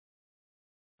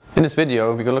In this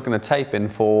video, we're looking at taping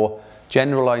for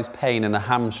generalized pain in a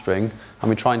hamstring, and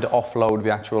we're trying to offload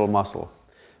the actual muscle.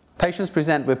 Patients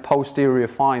present with posterior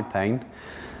thigh pain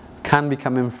can be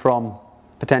coming from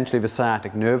potentially the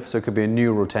sciatic nerve, so it could be a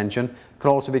neural tension. It could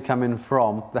also be coming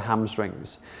from the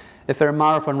hamstrings. If they're a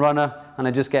marathon runner and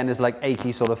they're just getting this like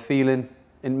achy sort of feeling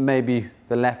in maybe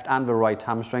the left and the right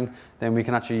hamstring, then we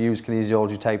can actually use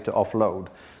kinesiology tape to offload.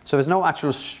 So there's no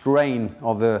actual strain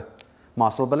of the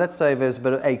muscle, but let's say there's a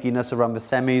bit of achiness around the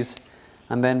semis,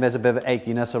 and then there's a bit of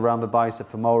achiness around the bicep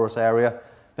femoris area,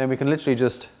 then we can literally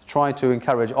just try to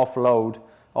encourage offload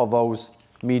of those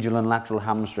medial and lateral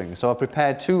hamstrings. So I've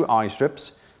prepared 2 eye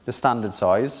strips, the standard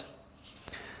size,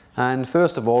 and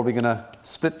first of all we're going to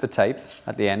split the tape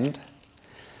at the end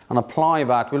and apply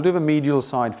that. We'll do the medial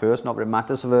side first, not that it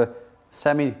matters. So the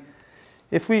semi,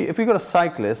 if we've got a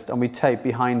cyclist and we tape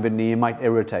behind the knee, it might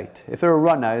irritate. If they're a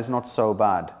runner, it's not so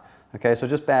bad. Okay, so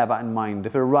just bear that in mind.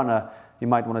 If you're a runner, you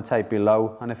might want to tape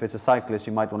below, and if it's a cyclist,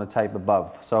 you might want to tape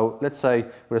above. So let's say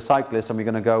we're a cyclist and we're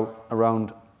going to go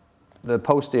around the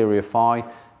posterior thigh,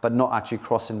 but not actually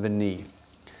crossing the knee.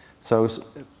 So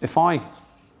if I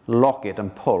lock it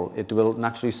and pull, it will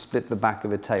naturally split the back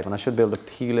of the tape, and I should be able to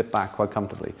peel it back quite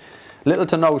comfortably. Little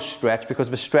to no stretch, because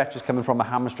the stretch is coming from a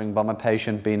hamstring by my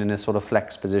patient being in this sort of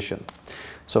flex position.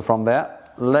 So from there,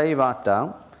 lay that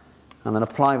down, and then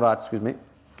apply that,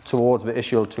 towards the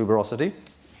ischial tuberosity.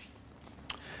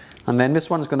 And then this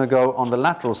one's going to go on the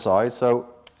lateral side,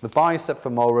 so the bicep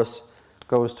femoris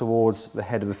goes towards the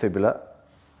head of the fibula,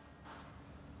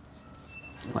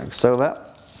 like so there.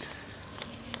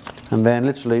 And then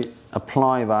literally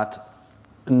apply that,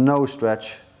 no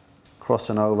stretch,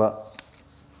 crossing over,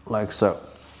 like so.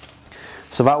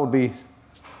 So that would be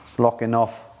locking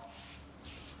off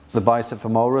the bicep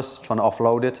femoris, trying to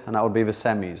offload it, and that would be the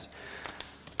semis.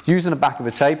 Using the back of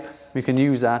the tape, we can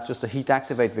use that just to heat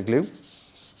activate the glue.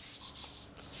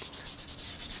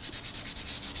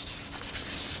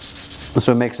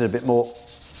 So it makes it a bit more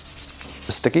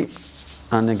sticky.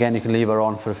 And again, you can leave her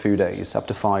on for a few days, up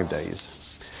to 5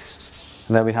 days.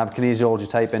 And then we have kinesiology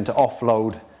tape in to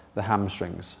offload the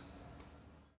hamstrings.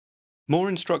 More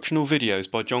instructional videos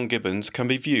by John Gibbons can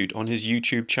be viewed on his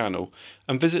YouTube channel,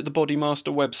 and visit the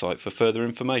Bodymaster website for further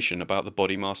information about the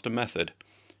Bodymaster method.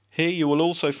 Here you will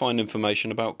also find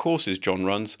information about courses John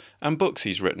runs and books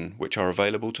he's written, which are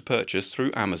available to purchase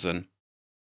through Amazon.